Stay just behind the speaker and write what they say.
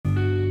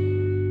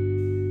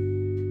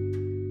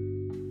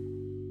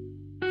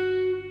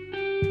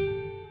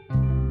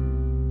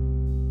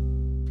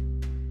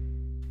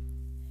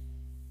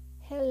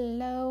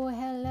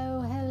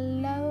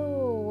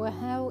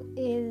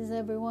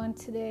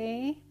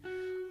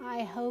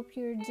I hope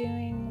you're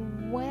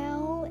doing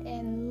well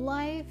and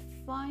life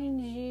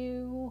finds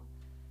you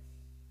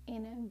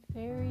in a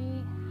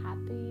very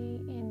happy,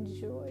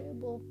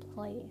 enjoyable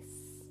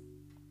place.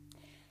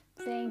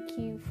 Thank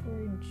you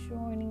for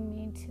joining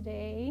me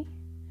today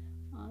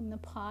on the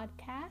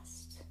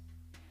podcast.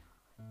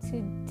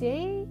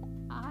 Today,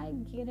 I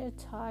get to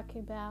talk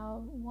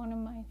about one of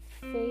my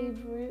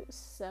favorite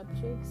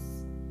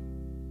subjects,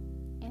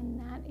 and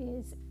that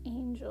is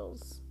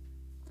angels.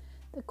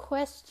 The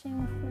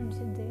question for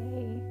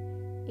today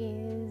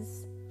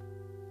is,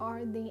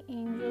 are the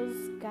angels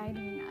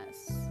guiding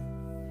us?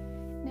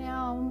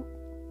 Now,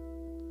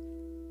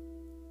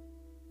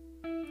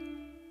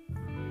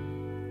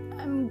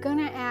 I'm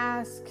gonna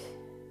ask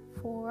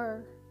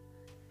for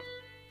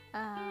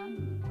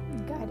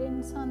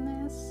guidance on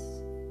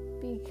this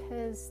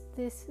because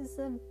this is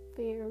a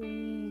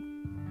very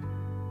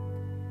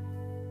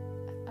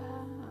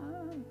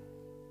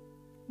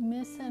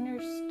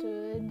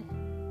misunderstood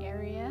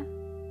area.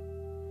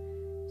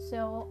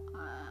 So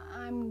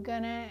I'm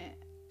gonna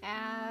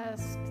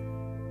ask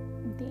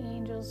the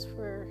angels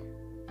for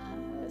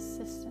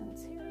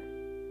assistance here.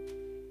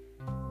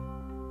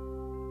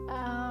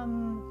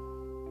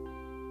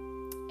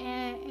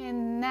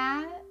 And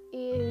that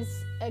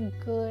is a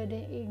good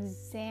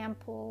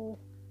example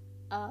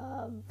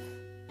of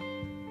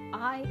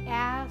I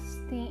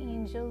asked the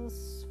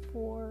angels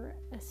for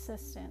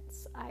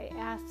assistance. I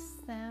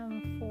asked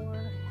them for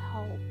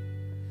help.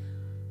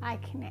 I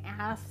can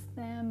ask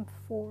them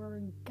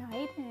for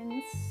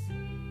guidance,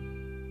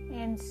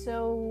 and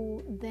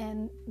so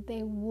then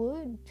they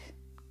would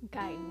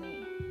guide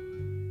me.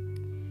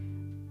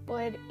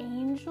 But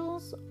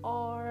angels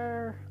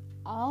are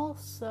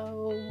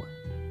also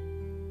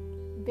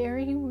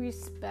very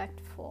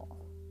respectful,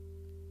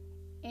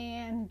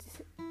 and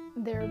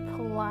they're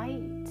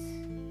polite,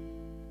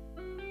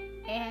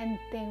 and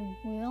they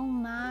will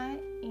not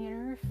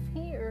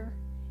interfere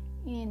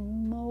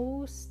in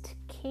most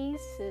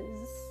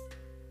cases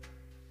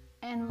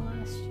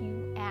unless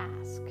you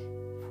ask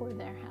for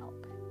their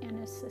help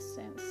and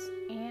assistance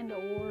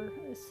or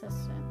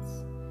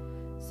assistance.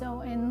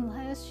 So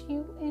unless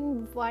you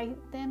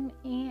invite them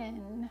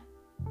in,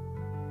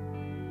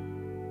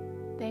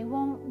 they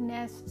won't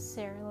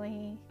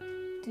necessarily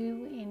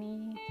do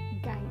any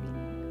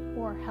guiding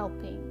or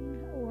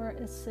helping or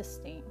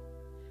assisting.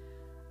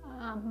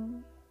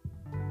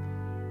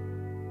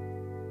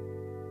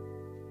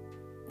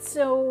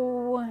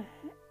 So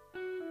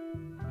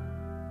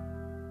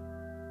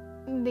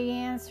the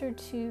answer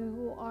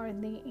to are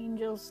the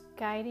angels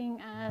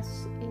guiding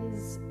us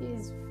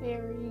is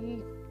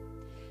very,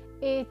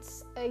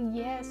 it's a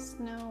yes,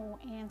 no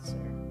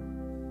answer.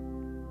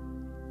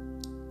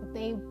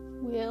 They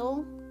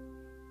will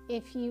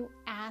if you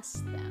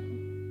ask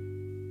them.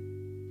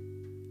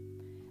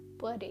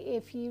 But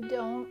if you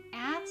don't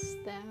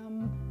ask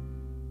them,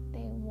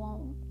 they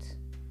won't.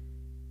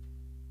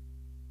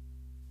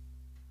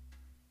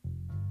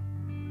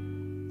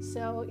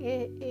 So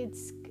it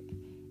is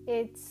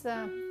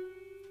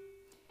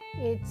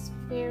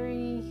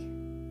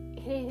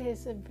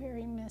a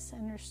very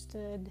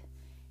misunderstood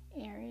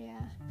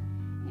area,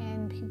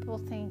 and people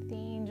think the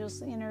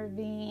angels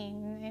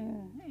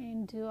intervene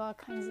and do all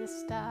kinds of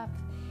stuff.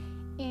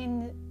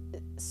 In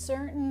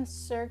certain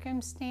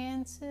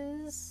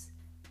circumstances,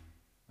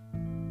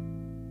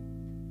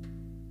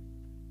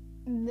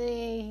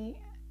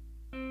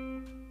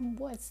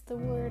 what's the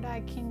word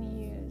I can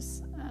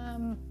use?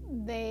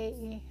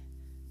 They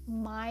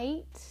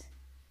might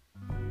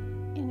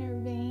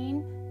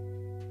intervene,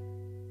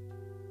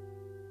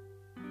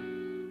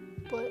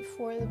 but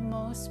for the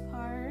most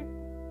part,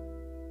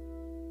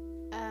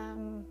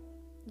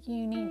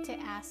 you need to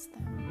ask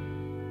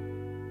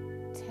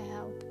them to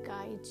help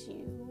guide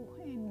you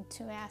and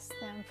to ask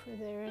them for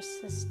their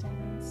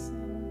assistance.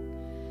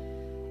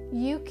 And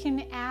you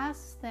can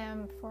ask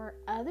them for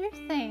other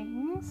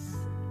things,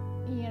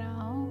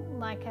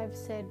 like I've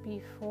said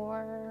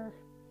before,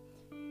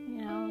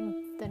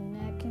 the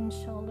neck and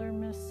shoulder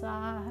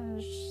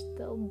massage.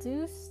 They'll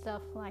do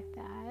stuff like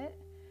that.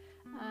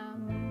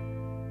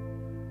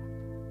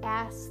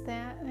 Ask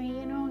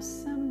them,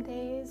 some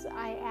days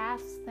I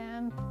ask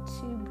them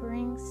to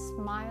bring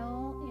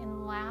smile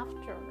and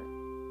laughter.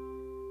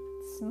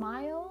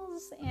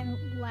 Smiles and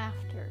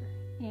laughter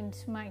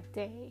into my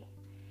day.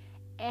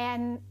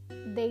 And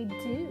they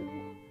do.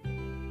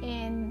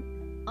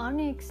 In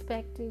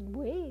unexpected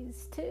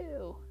ways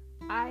too.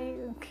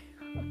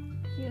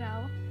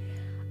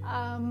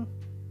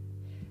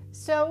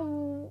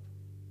 So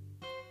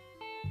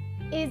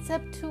it's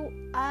up to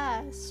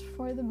us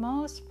for the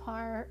most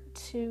part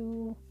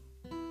to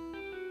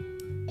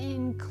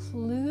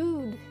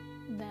include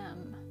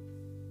them.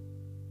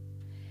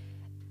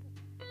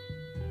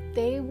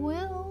 They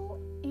will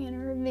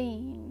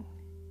intervene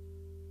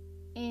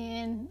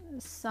in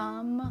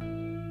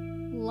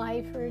some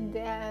life or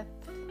death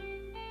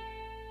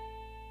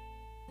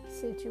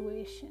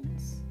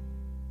situations.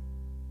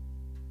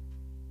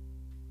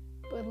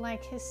 But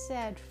like I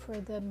said, for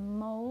the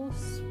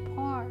most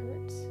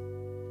part,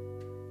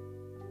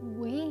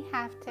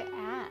 have to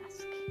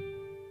ask.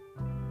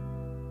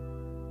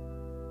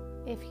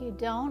 If you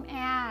don't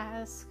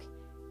ask,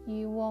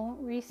 you won't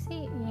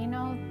receive. You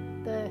know,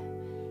 the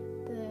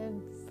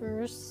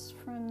verse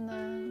from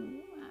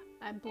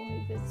I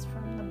believe it's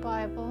from the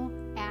Bible,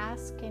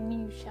 ask and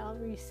you shall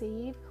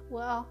receive.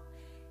 Well,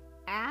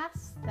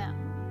 ask them.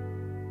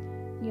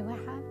 You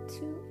have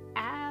to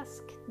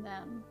ask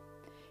them.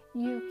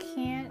 You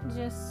can't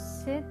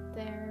just sit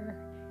there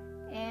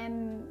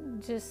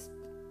and just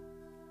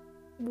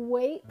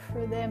wait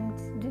for them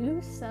to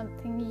do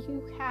something.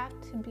 You have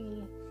to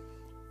be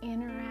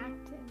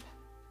interactive.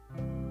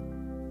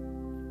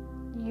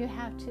 You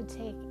have to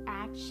take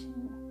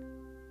action.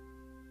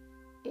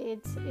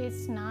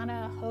 It's not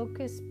a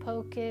hocus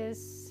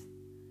pocus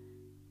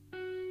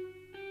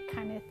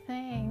kind of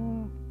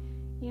thing.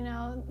 You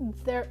know,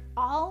 they're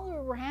all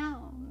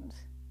around.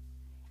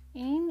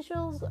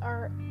 Angels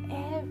are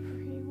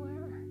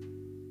everywhere.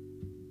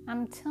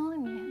 I'm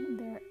telling you,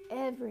 they're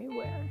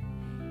everywhere.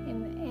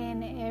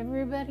 And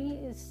everybody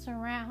is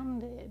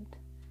surrounded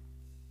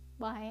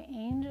by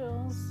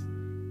angels,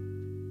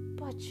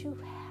 but you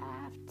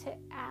have to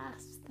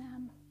ask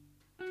them.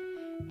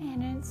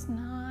 And it's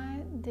not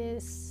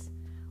this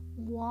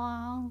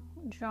long,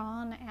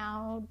 drawn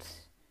out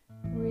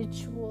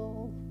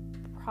ritual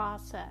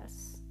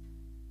process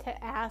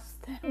to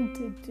ask them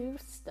to do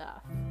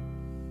stuff.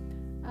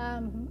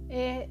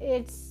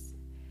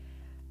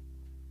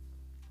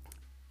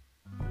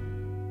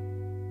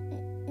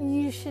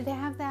 You should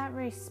have that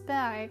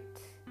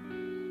respect,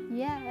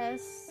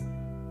 yes,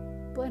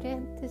 but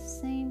at the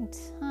same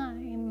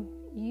time,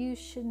 you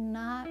should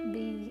not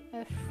be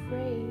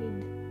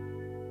afraid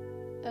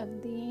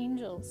of the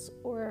angels,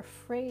 or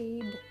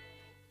afraid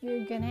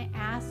you're gonna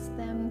ask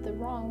them the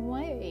wrong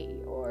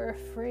way, or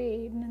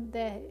afraid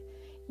that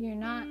you're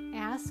not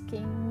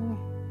asking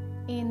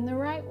in the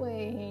right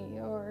way,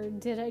 or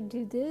did I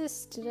do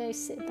this? Did I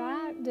say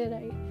that? Did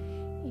I,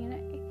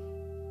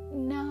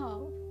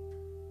 no.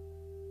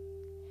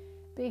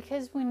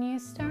 Because when you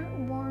start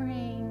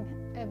worrying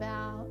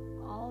about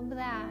all of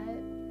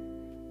that,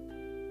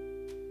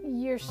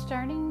 you're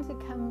starting to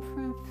come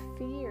from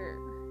fear.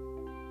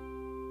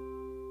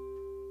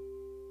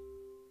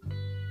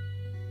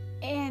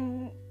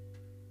 And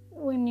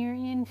when you're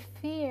in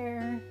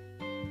fear,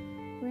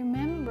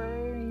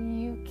 remember,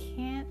 you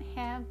can't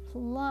have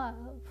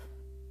love.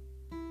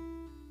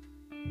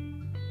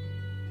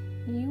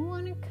 You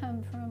want to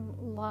come from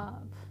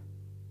love.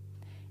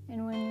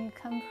 And when you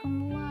come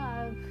from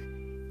love,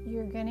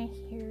 you're going to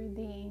hear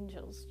the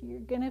angels.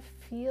 You're going to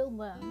feel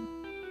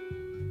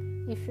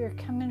them. If you're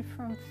coming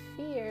from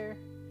fear,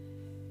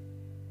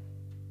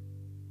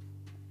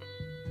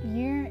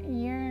 you're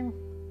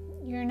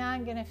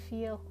not going to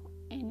feel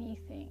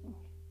anything.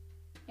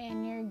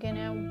 And you're going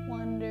to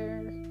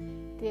wonder,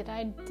 did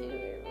I do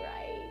it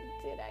right?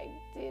 Did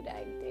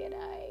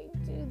I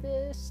do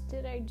this?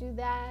 Did I do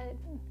that?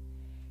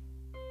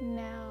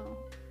 No.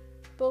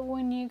 But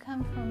when you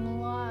come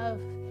from love,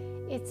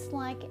 it's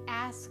like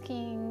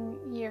asking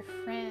your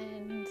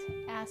friend,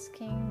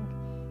 asking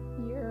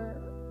your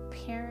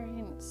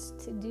parents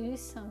to do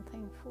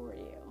something for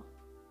you.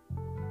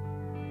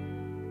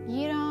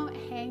 You don't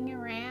hang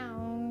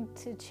around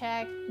to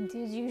check,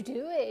 did you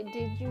do it?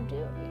 Did you do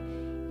it?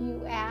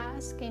 You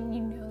ask and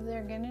you know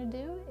they're going to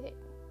do it.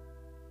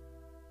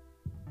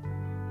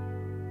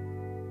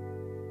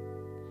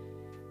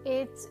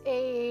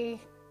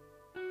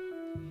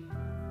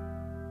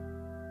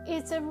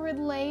 It's a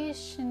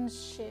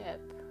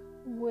relationship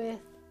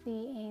with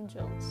the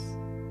angels.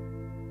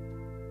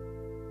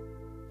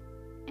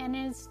 And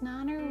it's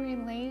not a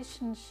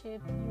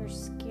relationship you're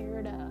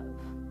scared of.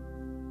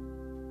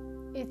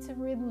 It's a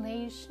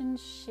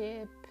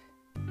relationship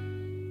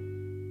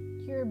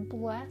you're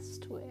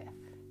blessed with.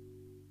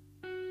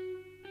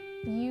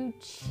 You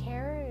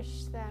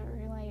cherish that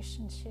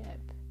relationship.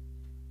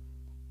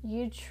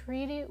 You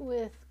treat it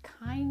with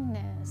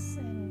kindness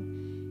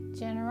and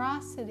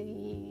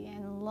generosity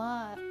and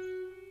love.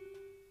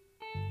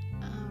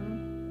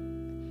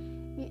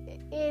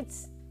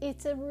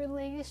 It's a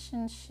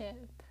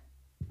relationship,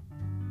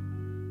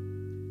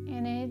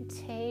 and it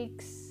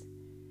takes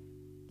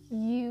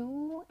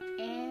you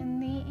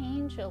and the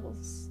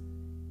angels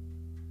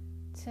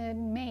to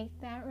make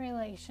that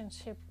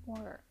relationship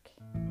work.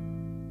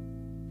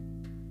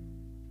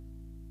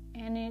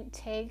 And it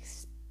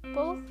takes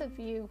both of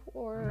you,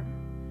 or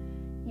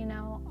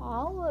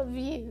all of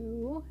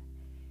you,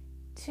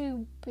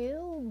 to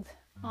build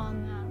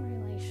on that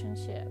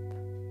relationship.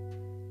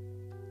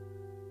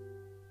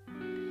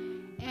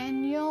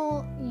 And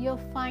you'll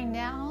find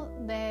out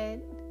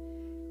that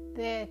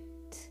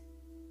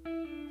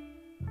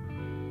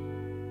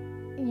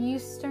you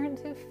start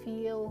to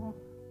feel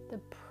the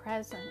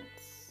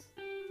presence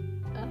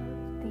of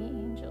the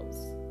angels,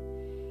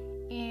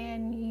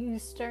 and you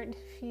start to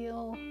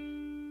feel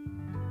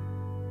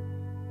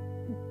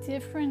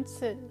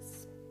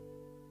differences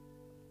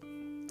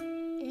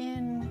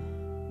in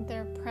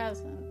their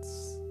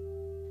presence,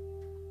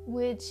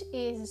 which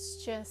is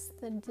just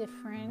the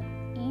different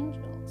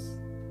angels.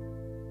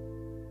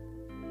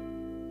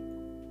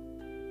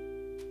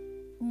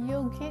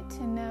 you'll get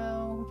to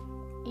know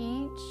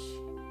each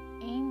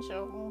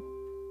angel,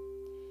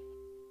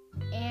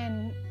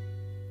 and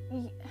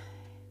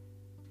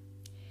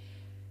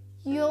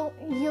you'll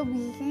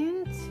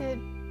begin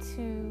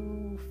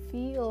to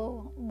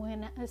feel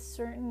when a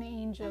certain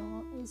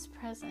angel is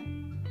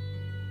present,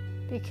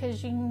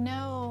 because you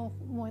know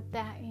what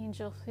that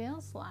angel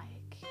feels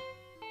like.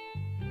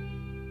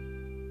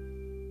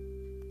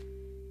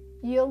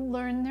 You'll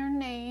learn their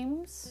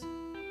names.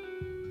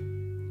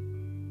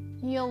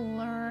 You'll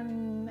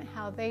learn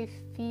how they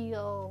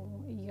feel.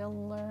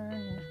 You'll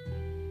learn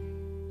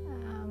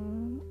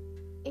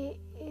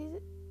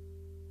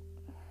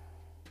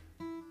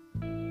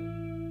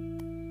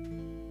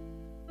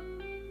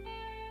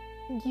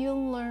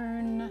you'll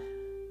learn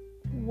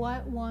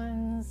what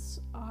ones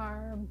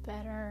are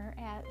better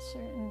at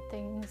certain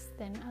things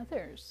than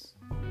others,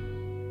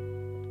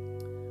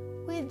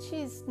 which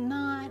is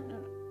not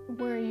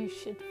where you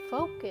should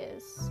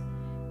focus,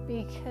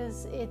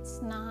 because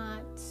it's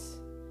not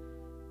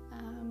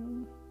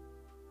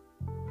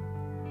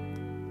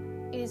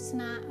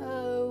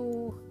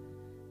oh,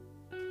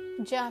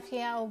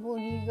 Jophiel, will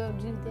you go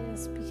do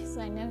this because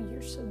I know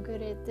you're so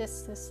good at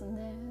this, this, and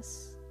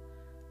this.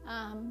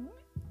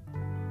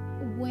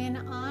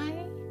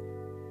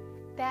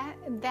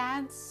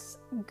 That's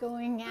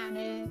going at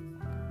it,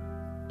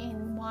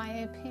 in my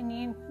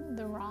opinion,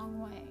 the wrong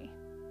way.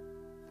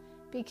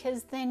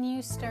 Because then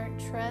you start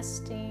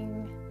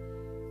trusting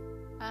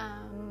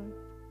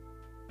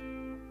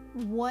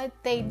what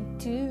they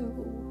do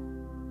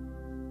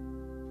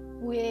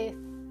with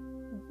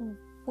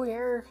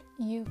where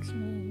you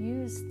can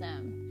use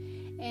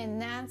them.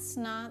 And that's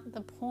not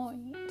the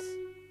point.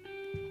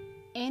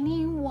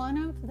 Any one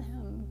of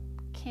them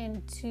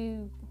can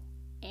do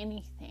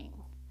anything.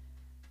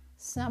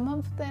 Some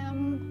of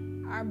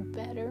them are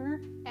better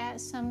at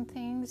some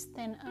things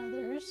than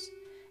others,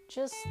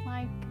 just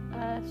like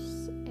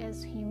us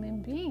as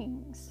human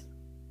beings.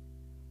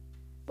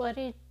 But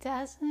it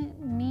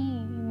doesn't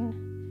mean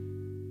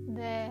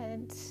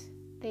that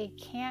they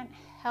can't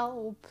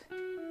help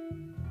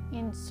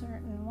in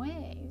certain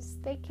ways.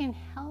 They can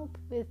help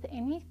with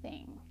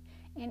anything,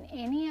 and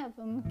any of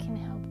them can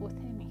help with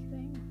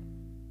anything.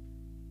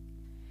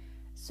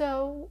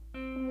 So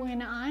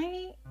when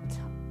I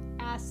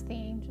ask the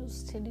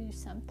angels to do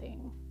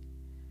something,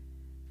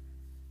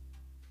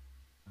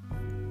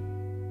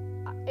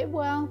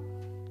 well,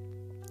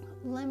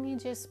 let me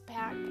just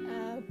back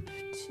up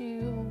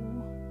to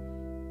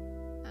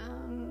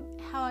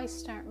how I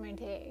start my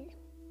day.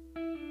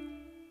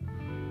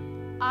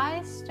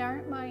 I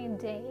start my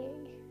day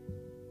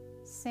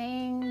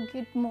saying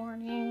good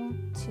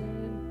morning to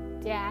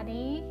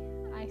Daddy.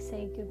 I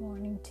say good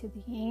morning to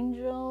the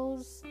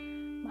angels,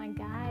 my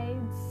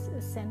guides,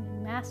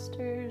 ascended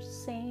masters,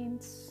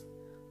 saints,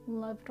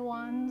 loved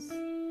ones,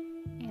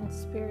 and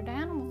spirit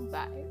animal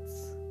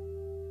guides.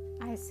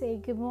 I say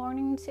good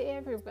morning to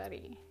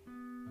everybody.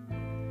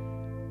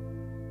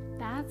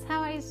 That's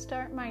how I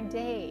start my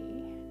day.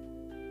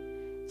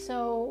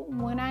 So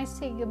when I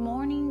say good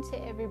morning to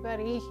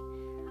everybody,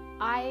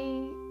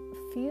 I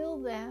feel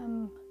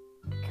them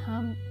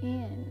come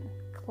in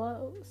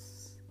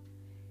close.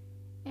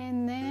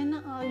 And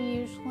then I'll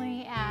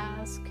usually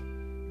ask,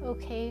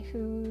 okay,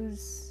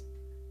 who's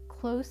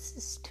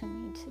closest to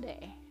me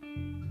today?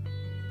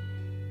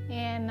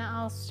 And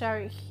I'll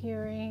start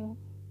hearing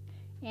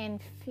and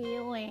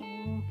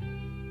feeling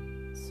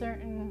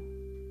certain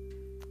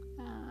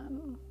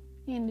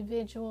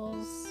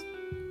individuals,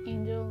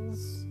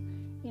 angels,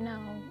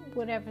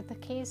 whatever the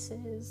case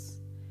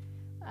is.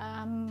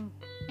 And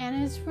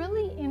it's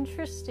really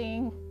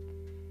interesting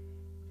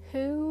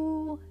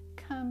who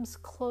comes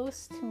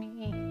close to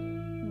me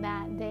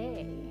that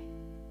day.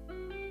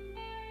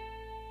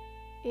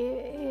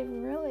 It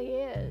really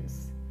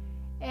is.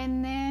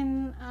 And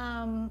then,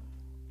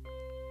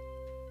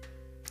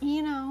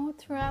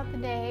 throughout the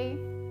day,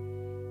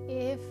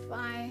 if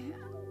I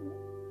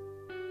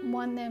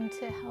want them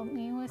to help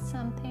me with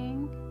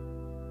something,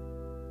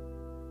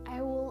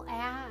 I will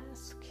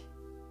ask,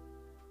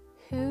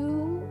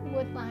 who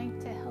would like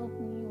to help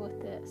me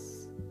with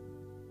this?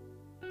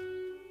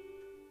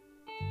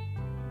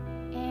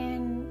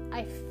 And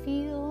I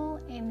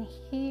feel and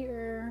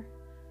hear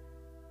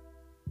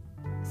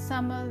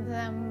some of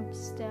them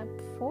step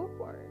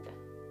forward.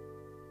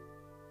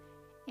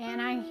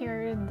 And I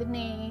hear the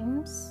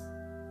names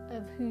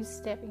of who's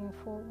stepping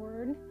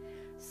forward.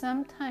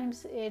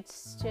 Sometimes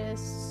it's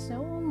just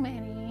so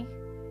many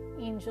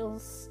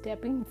angels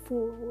stepping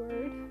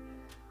forward.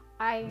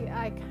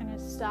 I kind of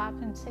stop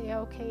and say,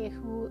 okay,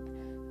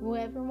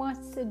 whoever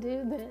wants to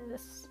do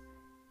this,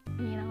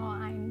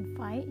 I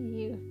invite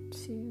you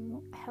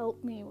to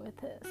help me with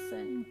this,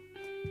 and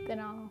then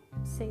I'll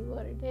say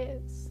what it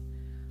is.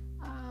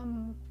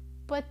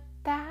 But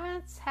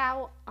that's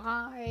how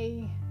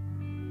I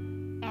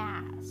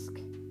ask.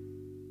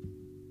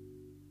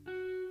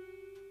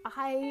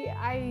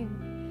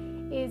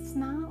 It's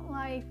not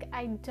like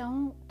I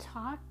don't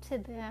talk to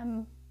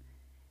them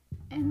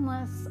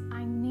unless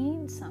I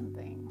need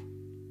something.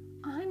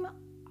 I'm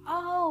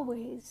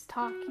always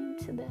talking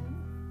to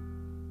them.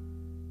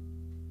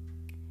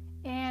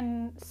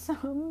 And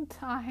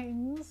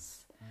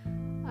sometimes,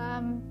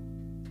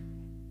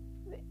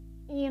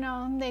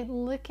 they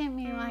look at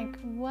me like,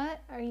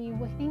 what are you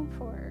waiting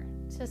for?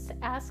 Just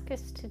ask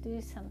us to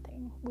do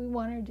something. We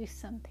want to do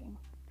something.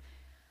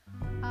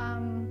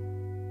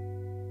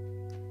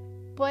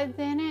 But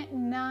then at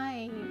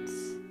night,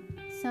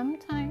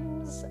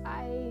 sometimes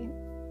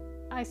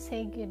I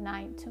say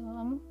goodnight to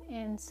them,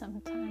 and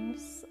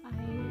sometimes I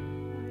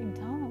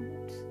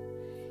don't.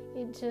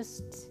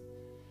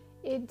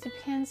 It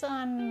depends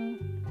on,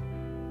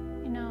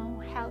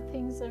 how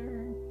things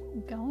are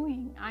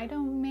going. I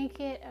don't make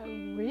it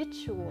a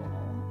ritual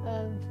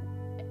of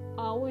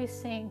always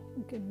saying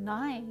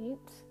goodnight,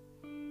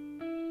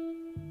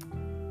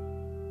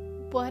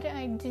 but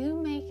I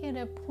do make it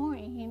a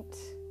point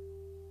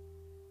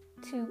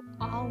to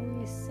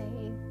always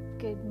say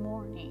good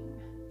morning.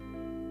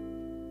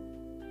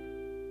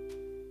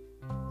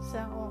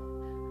 So,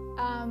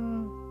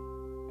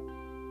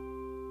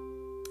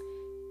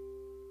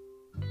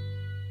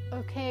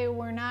 okay,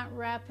 we're not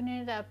wrapping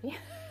it up yet.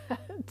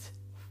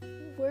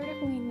 Where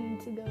do we need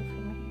to go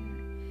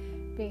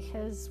from here?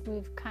 Because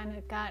we've kind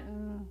of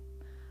gotten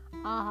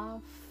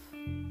off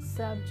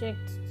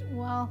subject.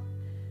 Well,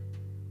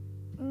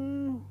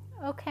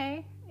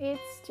 okay,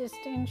 it's just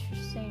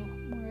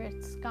interesting where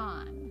it's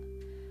gone.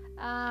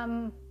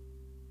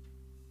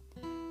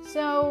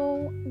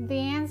 So the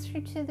answer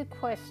to the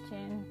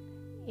question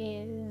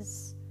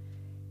is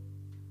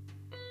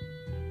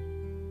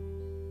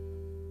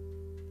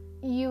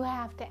you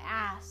have to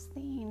ask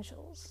the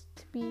angels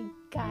to be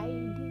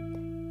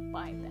guided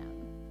by them.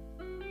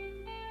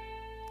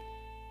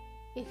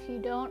 If you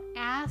don't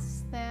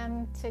ask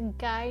them to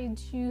guide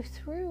you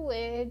through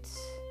it,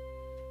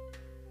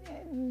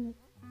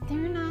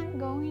 they're not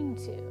going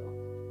to.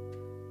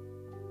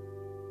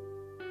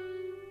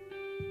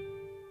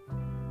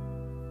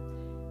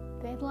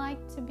 They'd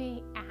like to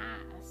be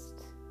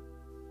asked.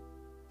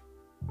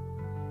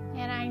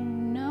 And I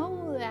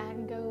know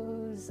that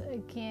goes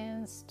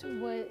against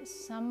what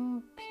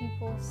some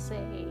people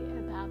say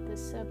about this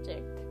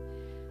subject,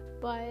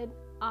 but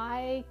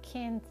I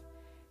can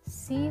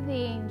see the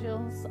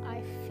angels,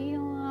 I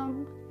feel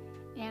them,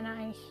 and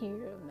I hear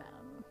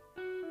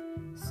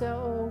them.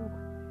 So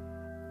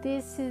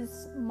this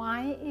is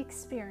my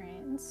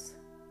experience,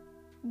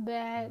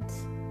 that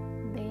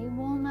they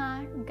will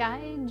not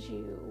guide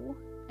you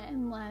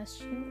unless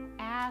you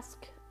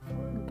ask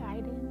for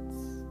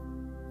guidance.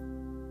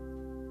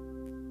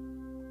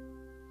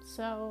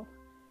 So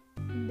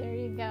there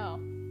you go.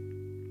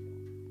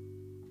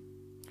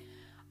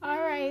 All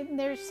right,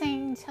 they're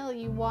saying tell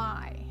you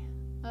why.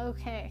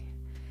 Okay,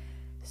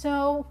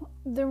 so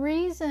the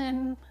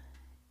reason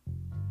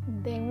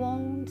they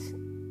won't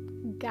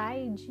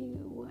guide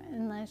you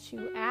unless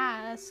you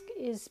ask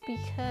is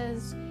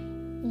because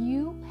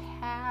you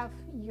have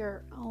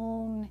your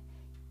own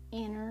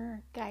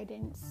inner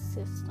guidance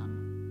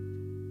system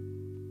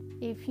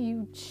if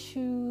you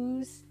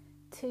choose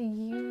to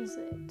use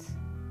it.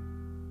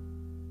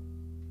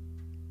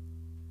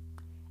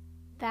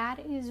 That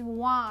is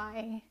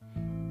why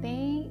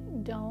they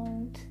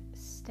don't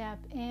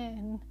step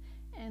in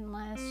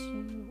unless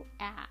you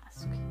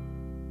ask.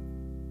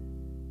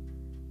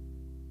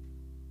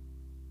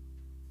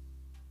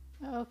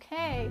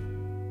 Okay,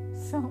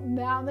 so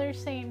now they're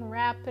saying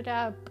wrap it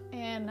up,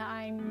 and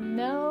I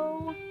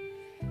know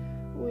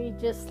we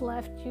just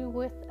left you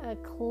with a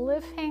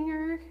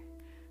cliffhanger,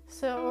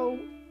 so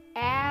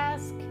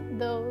ask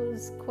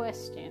those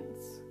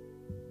questions.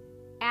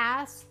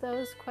 Ask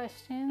those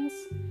questions.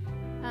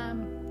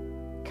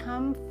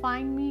 Come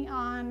find me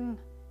on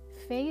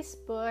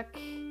Facebook.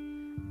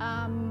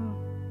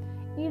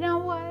 You know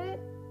what?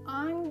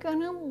 I'm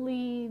gonna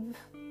leave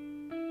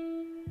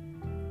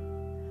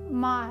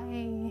my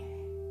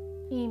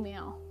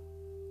email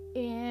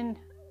in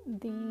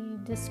the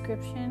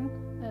description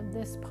of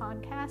this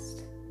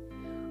podcast.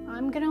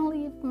 I'm gonna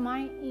leave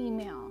my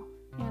email,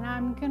 and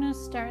I'm gonna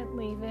start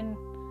leaving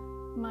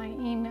my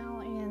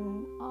email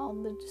in all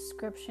the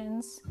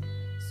descriptions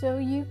so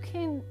you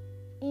can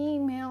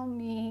email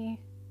me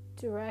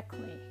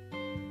directly.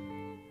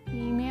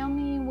 Email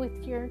me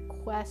with your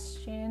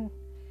question.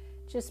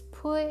 Just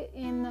put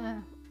in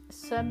the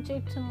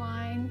subject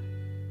line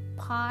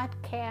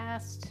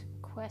podcast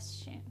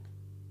question.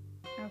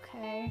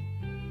 Okay?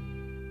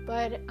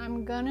 But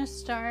I'm gonna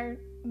start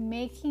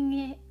making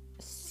it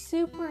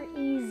super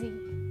easy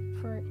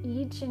for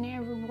each and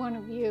every one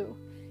of you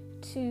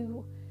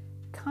to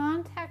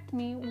contact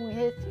me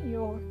with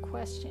your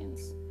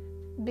questions,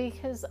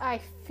 because I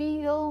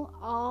feel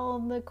all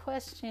the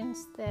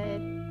questions that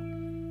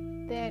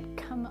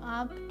come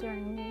up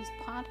during these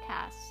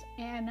podcasts,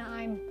 and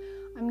I'm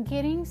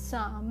getting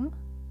some,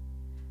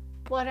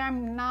 but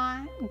I'm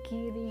not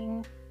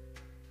getting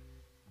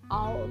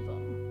all of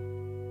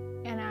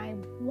them, and I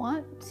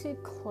want to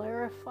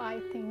clarify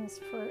things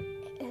for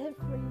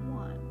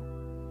everyone.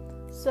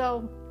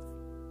 So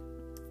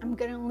I'm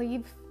gonna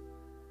leave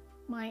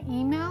my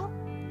email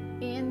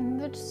in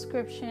the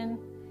description.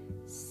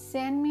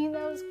 Send me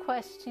those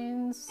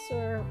questions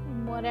or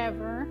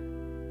whatever.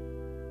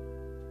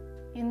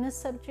 In the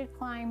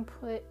subject line,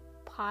 put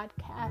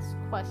podcast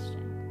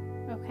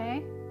question.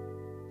 Okay?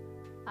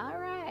 All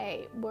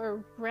right. We're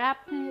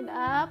wrapping it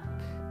up,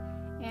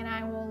 and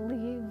I will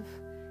leave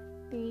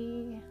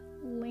the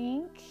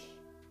link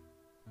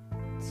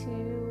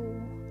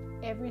to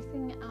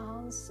everything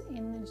else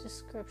in the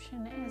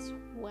description as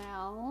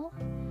well.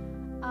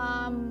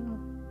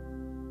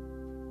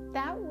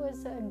 That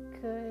was a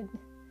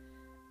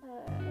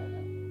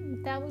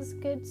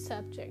good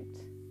subject,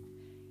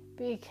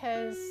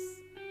 because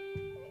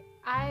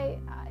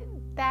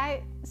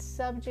that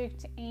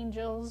subject,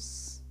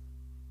 angels,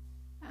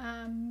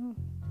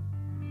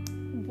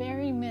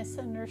 very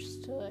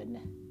misunderstood.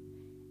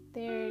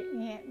 They're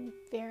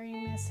very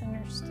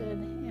misunderstood,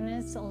 and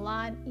it's a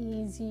lot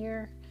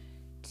easier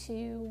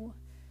to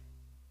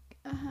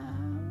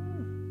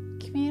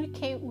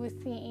communicate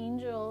with the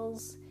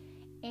angels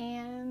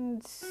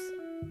and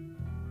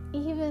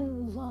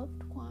even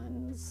loved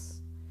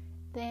ones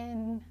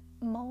than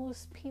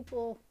most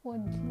people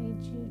would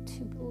lead you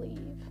to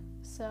believe.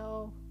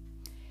 So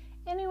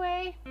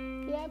anyway,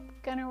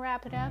 gonna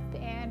wrap it up,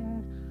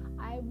 and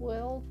I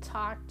will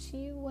talk to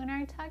you when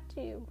I talk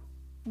to you.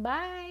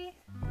 Bye.